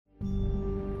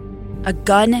a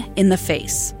gun in the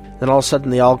face. Then all of a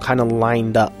sudden they all kind of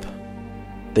lined up.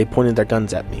 They pointed their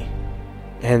guns at me.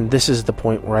 And this is the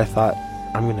point where I thought,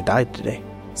 I'm going to die today.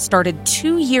 Started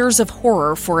 2 years of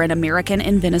horror for an American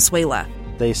in Venezuela.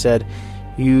 They said,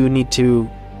 you need to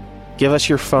give us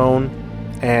your phone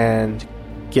and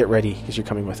get ready because you're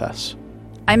coming with us.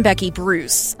 I'm Becky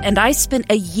Bruce, and I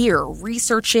spent a year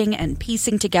researching and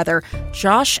piecing together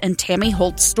Josh and Tammy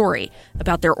Holt's story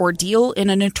about their ordeal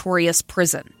in a notorious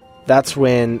prison. That's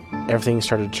when everything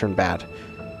started to turn bad.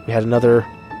 We had another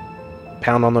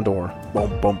pound on the door.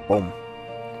 Boom, boom, boom.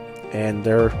 And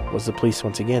there was the police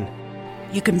once again.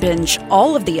 You can binge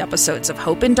all of the episodes of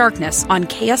Hope in Darkness on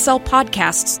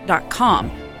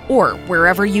KSLpodcasts.com or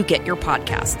wherever you get your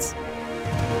podcasts.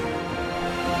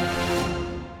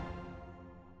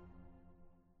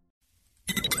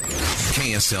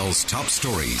 KSL's top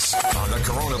stories on the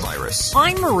coronavirus.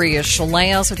 I'm Maria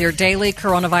Chaleos with your daily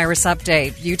coronavirus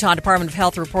update. Utah Department of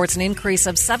Health reports an increase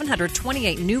of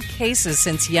 728 new cases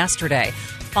since yesterday.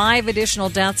 5 additional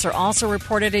deaths are also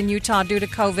reported in Utah due to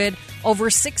COVID. Over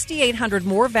 6,800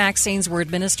 more vaccines were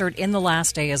administered in the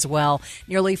last day as well.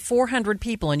 Nearly 400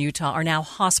 people in Utah are now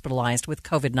hospitalized with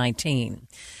COVID-19.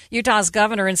 Utah's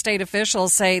governor and state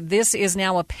officials say this is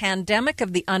now a pandemic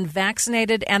of the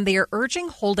unvaccinated, and they are urging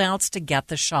holdouts to get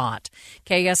the shot.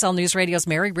 KSL News Radio's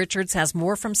Mary Richards has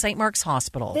more from St. Mark's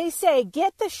Hospital. They say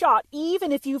get the shot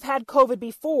even if you've had COVID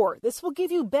before. This will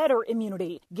give you better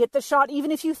immunity. Get the shot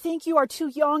even if you think you are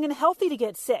too young and healthy to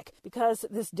get sick, because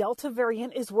this Delta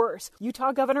variant is worse.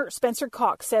 Utah Governor Spencer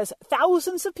Cox says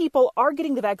thousands of people are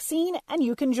getting the vaccine, and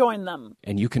you can join them.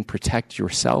 And you can protect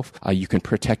yourself, you can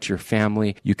protect your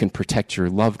family, you can protect your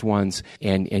loved ones,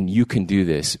 and you can do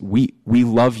this. We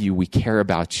love you, we care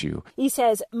about you. He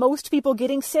says most people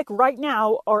getting sick right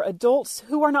now are adults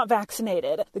who are not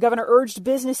vaccinated. The governor urged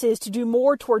businesses to do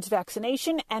more towards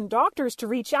vaccination and doctors to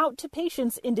reach out to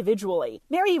patients individually.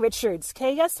 Mary Richards,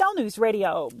 KSL News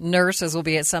Radio. Nurses will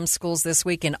be at some schools this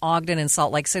week in Ogden and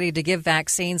Salt Lake City to give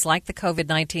vaccines like the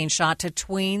COVID-19 shot to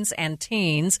tweens and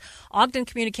teens. Ogden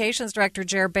Communications Director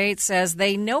Jer Bates says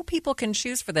they know people can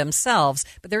choose for themselves,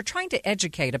 but they're trying to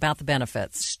educate about the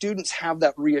benefits. Students have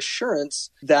that reassurance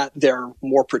that they're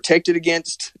more protected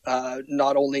against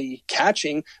not only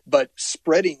catching, but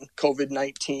spreading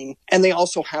COVID-19. And they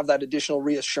also have that additional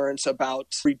reassurance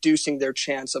about reducing their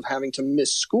chance of having to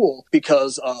miss school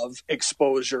because of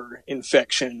exposure,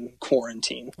 infection,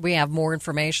 quarantine. We have more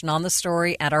information on the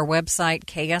story at our website,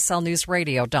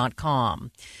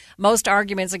 kslnewsradio.com. Most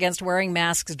arguments against wearing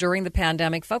masks during the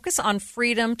pandemic focus on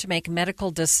freedom to make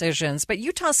medical decisions, but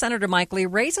Utah Senator Mike Lee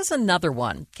raises another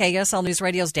one. KSL News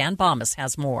Radio's Dan Bomas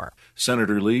has more.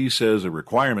 Senator Lee says a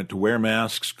requirement to wear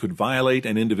masks could violate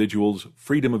an individual's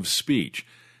freedom of speech.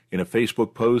 In a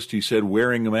Facebook post, he said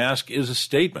wearing a mask is a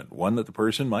statement, one that the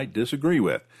person might disagree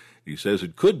with. He says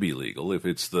it could be legal if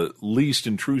it's the least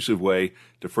intrusive way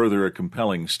to further a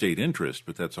compelling state interest,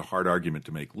 but that's a hard argument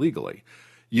to make legally.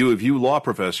 U of U law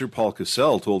professor Paul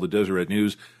Cassell told the Deseret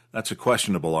News that's a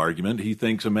questionable argument. He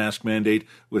thinks a mask mandate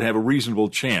would have a reasonable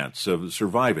chance of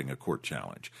surviving a court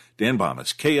challenge. Dan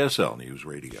Bomas, KSL News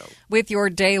Radio. With your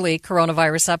daily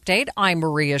coronavirus update, I'm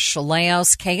Maria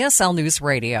Chaleos, KSL News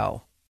Radio.